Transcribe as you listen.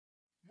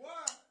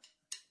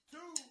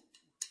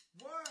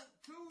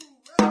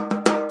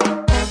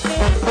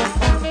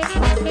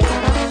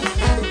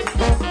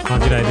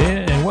G'day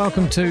there, and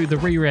welcome to the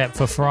rewrap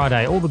for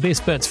Friday. All the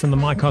best bits from the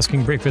Mike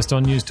Hosking breakfast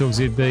on News Talk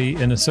ZB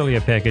in a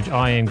Cilia package.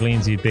 I am Glenn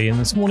ZB, and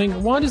this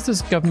morning, why does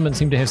this government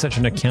seem to have such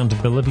an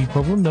accountability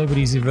problem?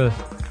 Nobody's ever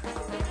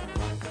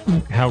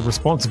held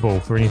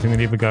responsible for anything that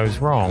ever goes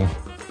wrong.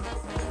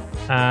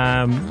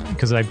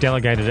 Because they've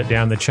delegated it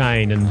down the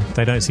chain, and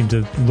they don't seem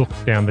to look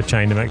down the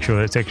chain to make sure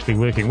that it's actually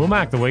working. We'll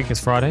mark the week. It's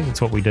Friday. That's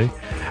what we do.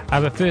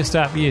 But first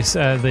up, yes,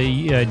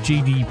 the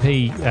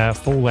GDP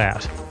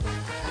fallout.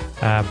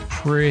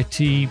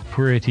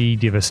 Pretty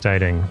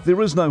devastating. There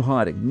is no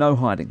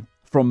hiding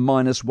from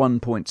minus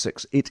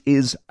 1.6. It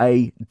is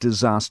a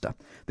disaster.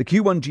 The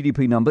Q1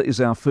 GDP number is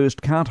our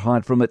first can't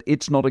hide from it.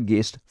 It's not a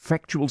guessed,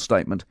 factual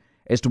statement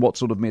as to what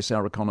sort of mess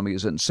our economy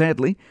is in.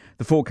 Sadly,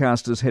 the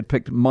forecasters had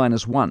picked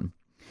minus 1.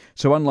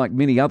 So unlike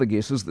many other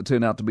guesses that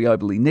turn out to be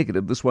overly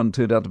negative, this one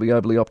turned out to be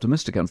overly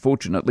optimistic,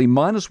 unfortunately.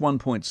 Minus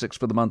 1.6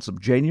 for the months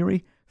of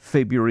January,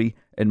 February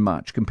and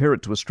March. Compare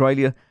it to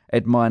Australia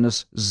at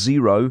minus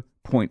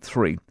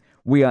 0.3.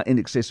 We are in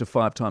excess of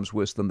 5 times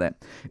worse than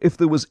that. If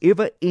there was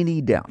ever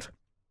any doubt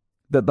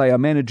that they are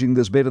managing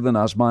this better than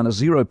us, minus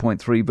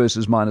 0.3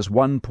 versus minus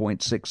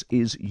 1.6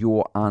 is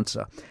your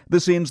answer.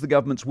 This ends the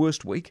government's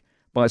worst week.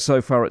 By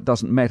so far it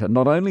doesn't matter.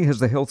 Not only has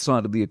the health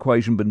side of the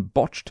equation been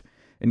botched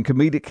in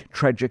comedic,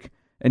 tragic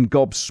and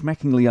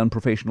gobsmackingly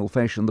unprofessional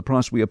fashion, the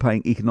price we are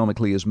paying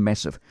economically is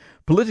massive.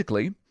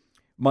 Politically,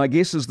 my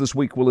guess is this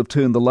week will have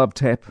turned the love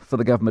tap for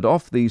the government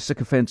off. The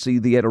sycophancy,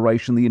 the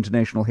adoration, the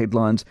international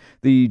headlines,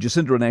 the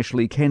Jacinda and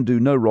Ashley can do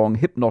no wrong,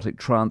 hypnotic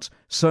trance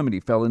so many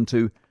fell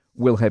into,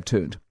 will have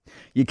turned.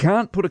 You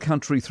can't put a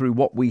country through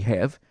what we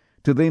have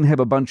to then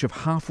have a bunch of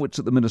half-wits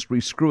at the ministry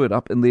screw it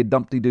up in their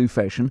dumpty-doo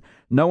fashion,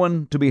 no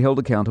one to be held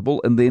accountable,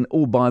 and then,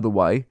 oh, by the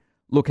way,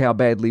 look how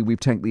badly we've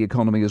tanked the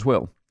economy as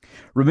well.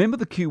 Remember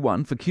the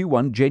Q1, for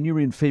Q1,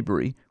 January and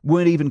February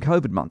weren't even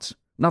COVID months.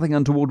 Nothing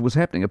untoward was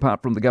happening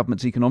apart from the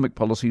government's economic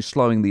policies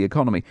slowing the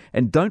economy.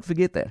 And don't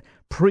forget that,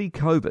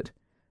 pre-COVID,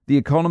 the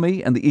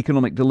economy and the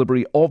economic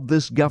delivery of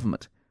this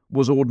government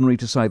was ordinary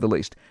to say the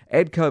least.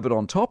 Add COVID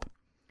on top,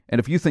 and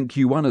if you think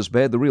Q1 is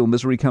bad, the real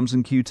misery comes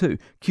in Q2.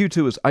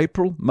 Q2 is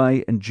April,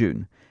 May and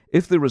June.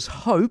 If there is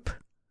hope,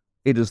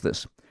 it is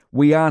this.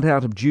 We aren't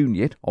out of June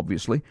yet,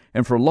 obviously,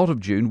 and for a lot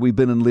of June we've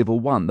been in level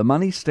 1. The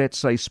money stats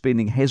say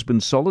spending has been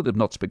solid, if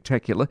not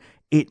spectacular.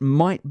 It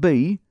might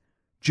be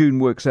June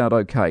works out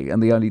okay,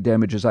 and the only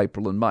damage is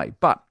April and May.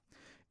 But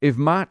if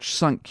March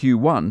sunk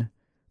Q1,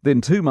 then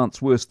 2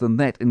 months worse than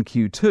that in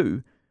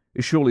Q2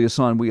 is surely a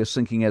sign we are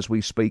sinking as we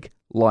speak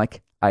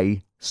like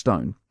a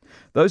stone.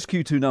 Those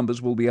Q2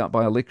 numbers will be out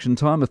by election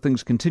time. If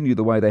things continue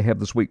the way they have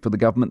this week for the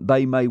government,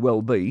 they may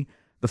well be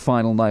the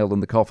final nail in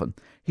the coffin.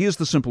 Here's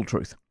the simple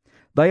truth.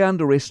 They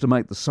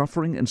underestimate the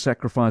suffering and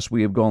sacrifice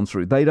we have gone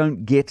through. They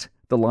don't get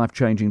the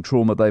life-changing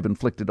trauma they've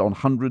inflicted on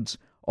hundreds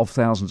of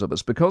thousands of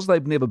us. Because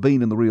they've never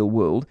been in the real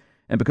world,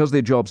 and because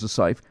their jobs are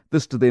safe,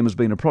 this to them has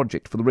been a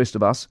project. For the rest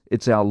of us,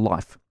 it's our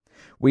life.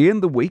 We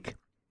end the week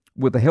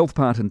with the health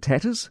part in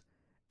tatters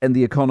and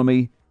the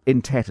economy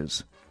in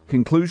tatters.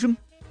 Conclusion?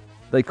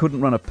 They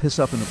couldn't run a piss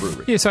up in a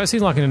brewery. Yeah, so it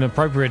seems like an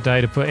appropriate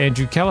day to put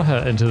Andrew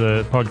Kelleher into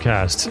the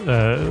podcast.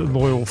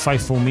 Loyal,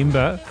 faithful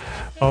member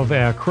of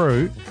our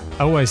crew.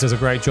 Always does a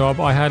great job.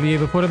 I hardly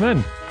ever put him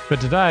in. But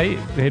today,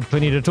 we had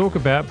plenty to talk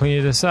about,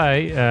 plenty to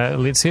say.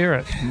 Let's hear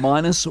it.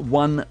 Minus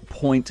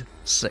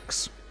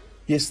 1.6.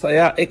 Yes, they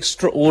are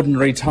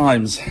extraordinary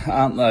times,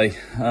 aren't they?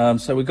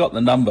 So we got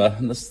the number,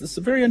 and this is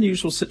a very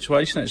unusual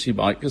situation, actually,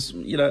 Mike, because,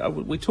 you know,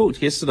 we talked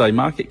yesterday,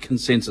 market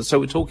consensus. So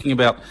we're talking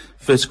about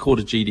first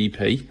quarter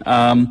GDP.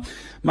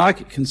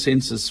 Market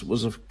consensus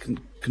was a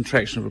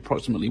contraction of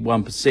approximately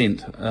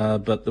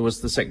 1%, but there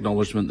was this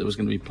acknowledgement there was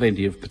going to be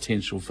plenty of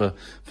potential for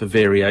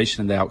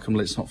variation in the outcome.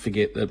 Let's not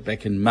forget that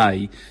back in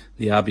May,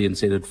 the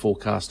RBNZ had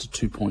forecast a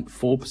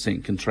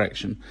 2.4%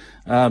 contraction.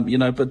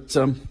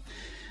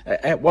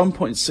 At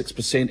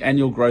 1.6%,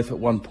 annual growth at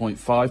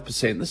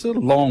 1.5%. This is a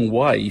long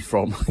way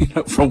from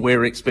from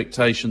where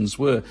expectations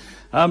were.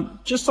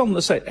 Just on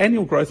this,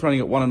 annual growth running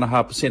at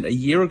 1.5%, a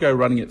year ago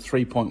running at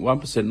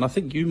 3.1%, and I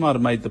think you might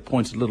have made the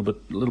point a little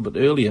bit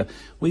earlier.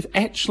 We've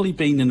actually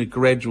been in a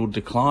gradual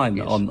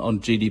decline on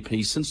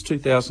GDP since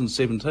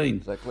 2017.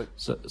 Exactly.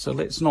 So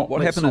let's not.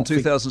 What happened in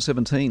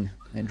 2017,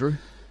 Andrew?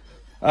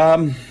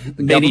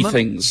 Many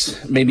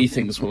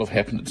things will have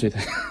happened in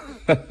 2017.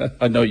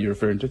 I know what you're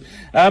referring to.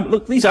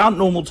 Look, these aren't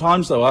normal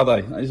times, though, are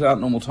they? These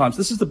aren't normal times.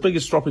 This is the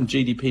biggest drop in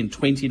GDP in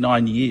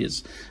 29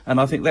 years, and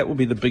I think that will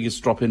be the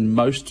biggest drop in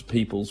most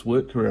people's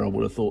work career, I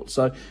would have thought.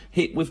 So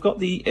we've got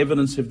the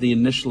evidence of the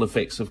initial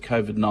effects of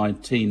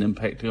COVID-19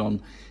 impacting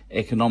on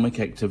economic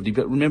activity,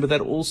 but remember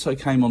that also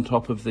came on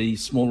top of the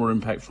smaller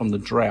impact from the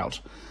drought.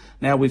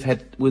 Now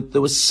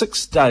there were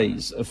 6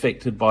 days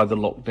affected by the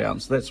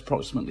lockdown, so that's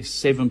approximately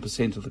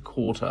 7% of the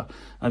quarter.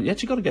 You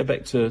actually got to go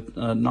back to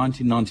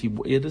 1990.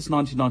 It is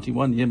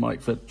 1991, yeah,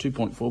 Mike, for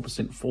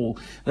 2.4% fall.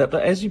 But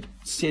as you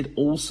said,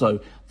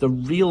 also the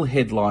real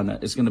headliner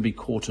is going to be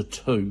quarter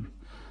 2.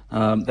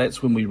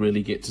 That's when we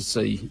really get to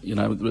see,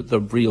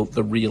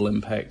 the real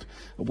impact.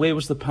 Where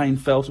was the pain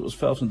felt? It was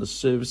felt in the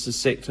services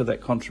sector.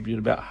 That contributed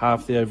about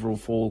half the overall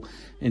fall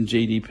in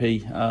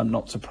GDP.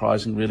 Not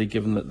surprising, really,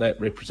 given that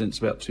represents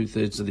about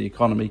 2/3 of the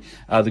economy.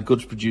 The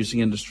goods-producing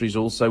industries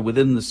also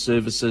within the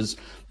services,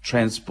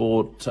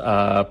 transport,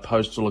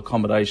 postal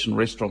accommodation,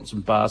 restaurants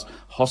and bars.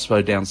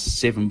 Hospo down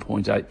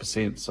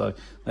 7.8%, so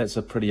that's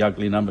a pretty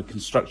ugly number.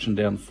 Construction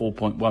down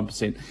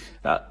 4.1%.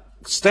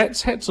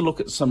 Stats had to look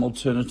at some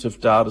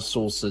alternative data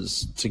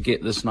sources to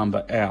get this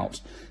number out.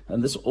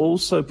 And this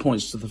also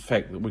points to the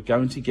fact that we're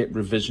going to get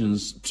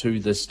revisions to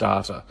this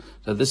data.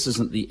 So this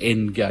isn't the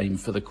end game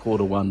for the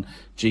quarter 1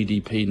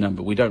 GDP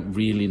number. We don't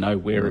really know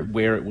where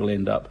it will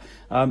end up.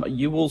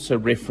 You also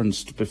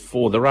referenced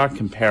before, there are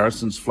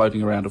comparisons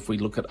floating around if we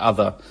look at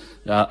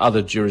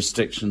other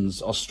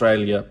jurisdictions.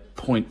 Australia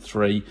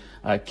 0.3,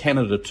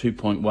 Canada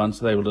 2.1,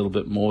 so they were a little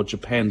bit more.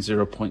 Japan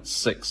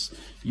 0.6,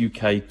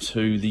 UK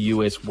 2, the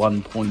US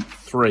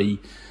 1.3.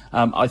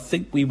 I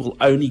think we will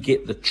only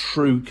get the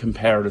true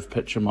comparative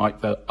picture,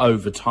 Mike, though,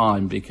 over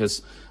time,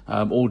 because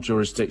all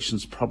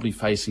jurisdictions probably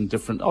facing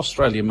different.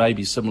 Australia may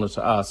be similar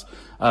to us.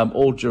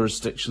 All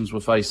jurisdictions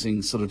were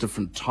facing sort of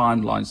different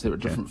timelines. There were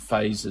different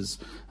phases,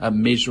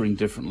 measuring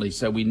differently.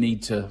 So we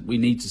need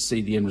to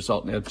see the end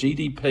result. Now,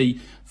 GDP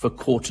for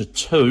quarter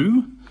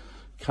 2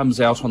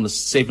 comes out on the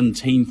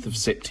 17th of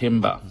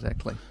September.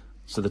 Exactly.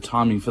 So the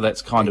timing for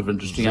that's kind of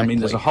interesting. Exactly. I mean,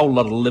 there's a whole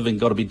lot of living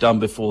got to be done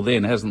before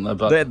then, hasn't there?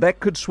 But that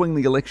could swing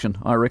the election,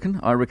 I reckon.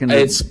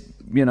 It's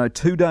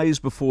 2 days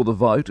before the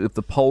vote, if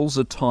the polls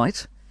are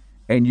tight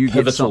and you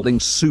get something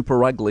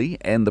super ugly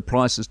and the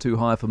price is too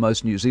high for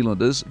most New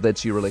Zealanders,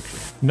 that's your election.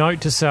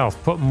 Note to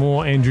self, put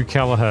more Andrew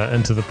Callagher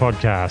into the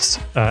podcast.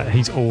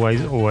 He's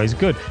always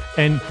good.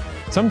 And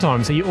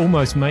sometimes he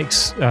almost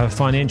makes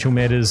financial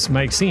matters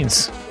make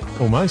sense.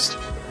 Almost.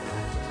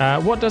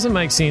 What doesn't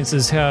make sense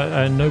is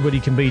how nobody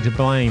can be to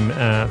blame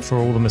for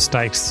all the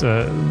mistakes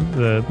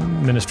the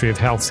Ministry of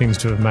Health seems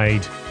to have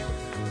made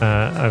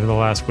over the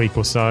last week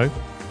or so.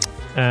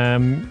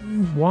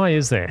 Why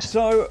is that?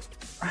 So,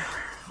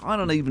 I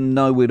don't even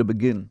know where to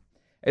begin.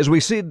 As we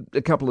said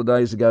a couple of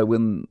days ago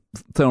when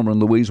Thelma and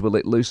Louise were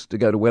let loose to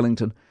go to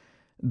Wellington,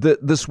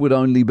 that this would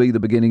only be the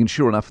beginning, and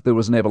sure enough, there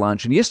was an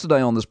avalanche. And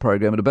yesterday on this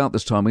program, at about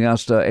this time, we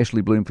asked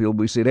Ashley Bloomfield,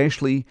 we said,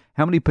 Ashley,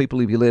 how many people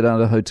have you let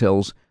out of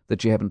hotels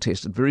that you haven't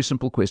tested? Very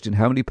simple question.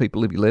 How many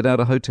people have you let out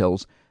of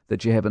hotels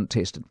that you haven't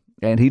tested?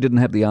 And he didn't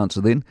have the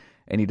answer then,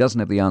 and he doesn't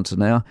have the answer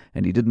now,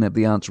 and he didn't have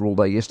the answer all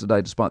day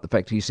yesterday, despite the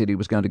fact he said he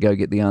was going to go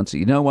get the answer.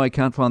 You know why he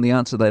can't find the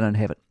answer? They don't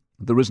have it.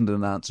 There isn't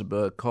an answer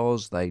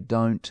because they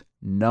don't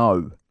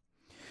know.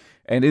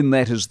 And in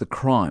that is the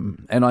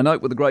crime. And I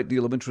note with a great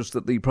deal of interest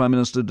that the Prime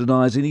Minister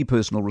denies any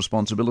personal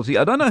responsibility.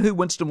 I don't know who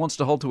Winston wants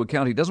to hold to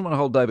account. He doesn't want to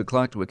hold David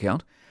Clark to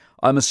account.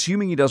 I'm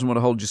assuming he doesn't want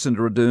to hold Jacinda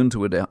Ardern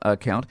to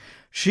account.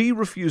 She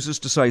refuses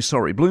to say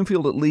sorry.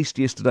 Bloomfield at least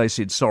yesterday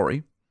said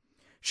sorry.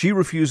 She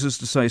refuses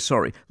to say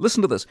sorry.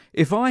 Listen to this.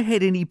 If I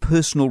had any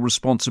personal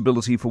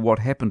responsibility for what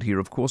happened here,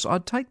 of course,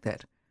 I'd take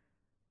that.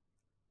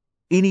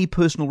 Any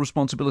personal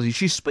responsibility.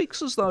 She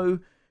speaks as though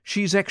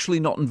she's actually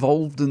not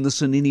involved in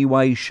this in any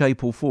way,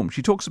 shape or form.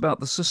 She talks about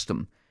the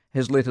system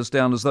has let us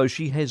down, as though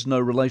she has no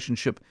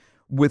relationship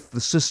with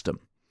the system.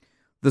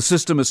 The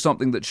system is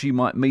something that she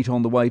might meet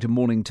on the way to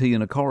morning tea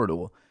in a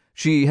corridor.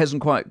 She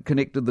hasn't quite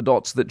connected the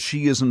dots that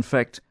she is in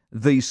fact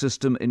the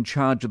system, in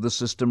charge of the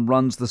system,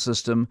 runs the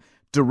system,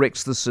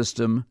 directs the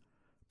system,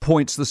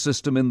 points the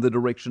system in the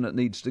direction it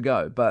needs to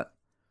go. But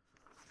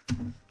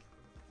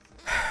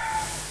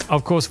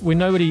of course, when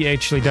nobody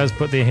actually does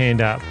put their hand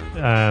up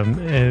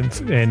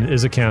and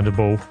is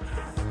accountable,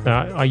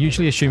 I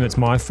usually assume it's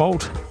my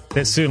fault.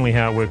 That's certainly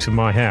how it works in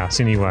my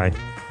house anyway.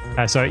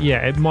 So,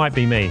 yeah, it might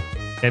be me.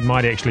 It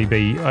might actually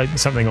be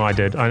something I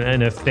did.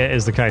 And if that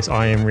is the case,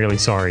 I am really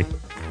sorry.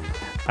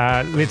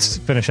 Let's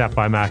finish up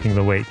by marking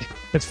the week.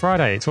 It's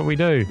Friday. It's what we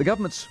do. The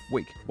government's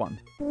week 1.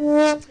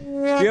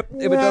 Yep,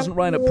 if it doesn't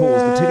rain, it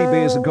pours. The teddy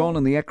bears are gone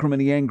and the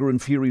acrimony, anger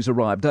and furies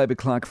arrive. David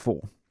Clark,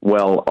 4.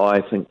 Well,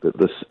 I think that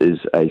this is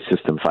a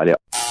system failure.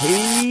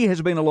 He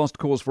has been a lost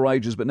cause for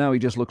ages, but now he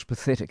just looks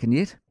pathetic, and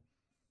yet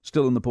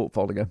still in the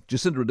portfolio.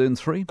 Jacinda Ardern,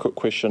 3. Quick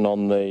question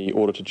on the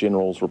Auditor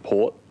General's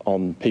report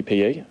on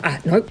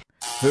PPE. Nope.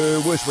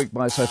 Her worst week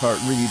by so far,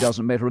 it really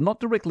doesn't matter, and not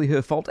directly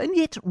her fault, and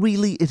yet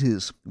really it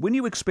is. When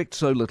you expect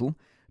so little,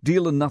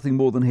 deal in nothing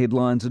more than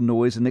headlines and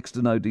noise and next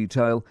to no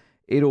detail,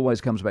 it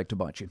always comes back to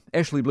bite you.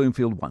 Ashley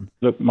Bloomfield, 1.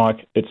 Look,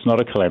 Mike, it's not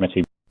a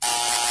calamity.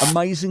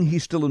 Amazing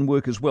he's still in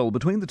work as well.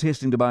 Between the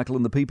testing debacle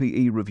and the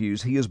PPE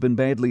reviews, he has been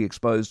badly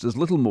exposed as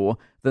little more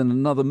than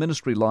another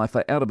ministry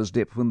lifer out of his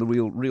depth when the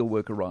real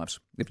work arrives.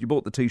 If you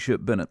bought the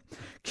T-shirt, bin it.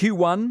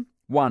 Q1,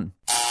 1.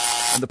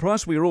 And the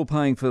price we are all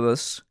paying for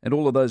this, and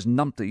all of those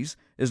numpties,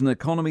 is an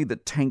economy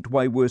that tanked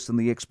way worse than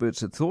the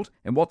experts had thought.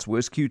 And what's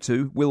worse,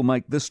 Q2 will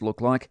make this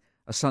look like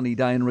a sunny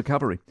day in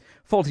recovery.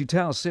 Faulty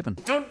Towers, 7.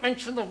 Don't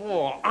mention the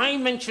war. I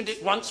mentioned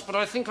it once, but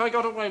I think I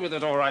got away with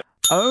it all right.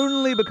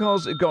 only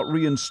because it got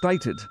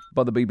reinstated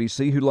by the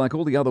BBC, who, like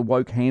all the other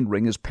woke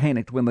hand-wringers,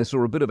 panicked when they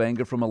saw a bit of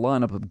anger from a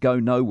lineup of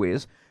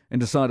go-nowheres and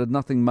decided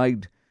nothing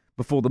made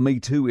before the Me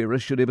Too era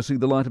should ever see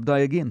the light of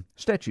day again.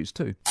 Statues,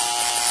 too.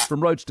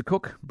 From Rhodes to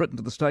Cook, Britain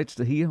to the States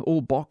to here,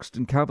 all boxed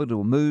and covered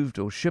or moved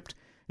or shipped.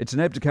 It's an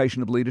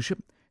abdication of leadership.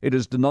 It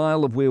is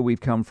denial of where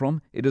we've come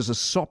from. It is a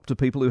sop to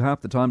people who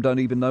half the time don't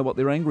even know what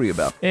they're angry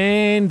about.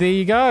 And there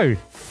you go.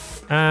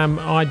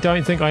 I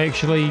don't think I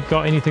actually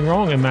got anything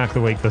wrong in Mark the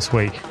Week this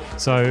week.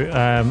 So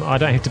I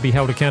don't have to be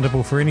held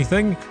accountable for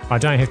anything. I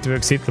don't have to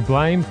accept the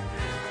blame.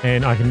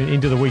 And I can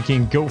enter the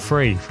weekend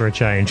guilt-free for a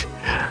change.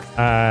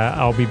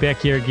 I'll be back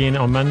here again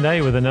on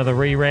Monday with another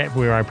rewrap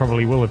where I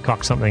probably will have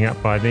cocked something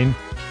up by then.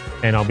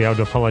 And I'll be able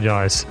to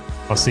apologise.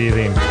 I'll see you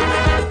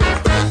then.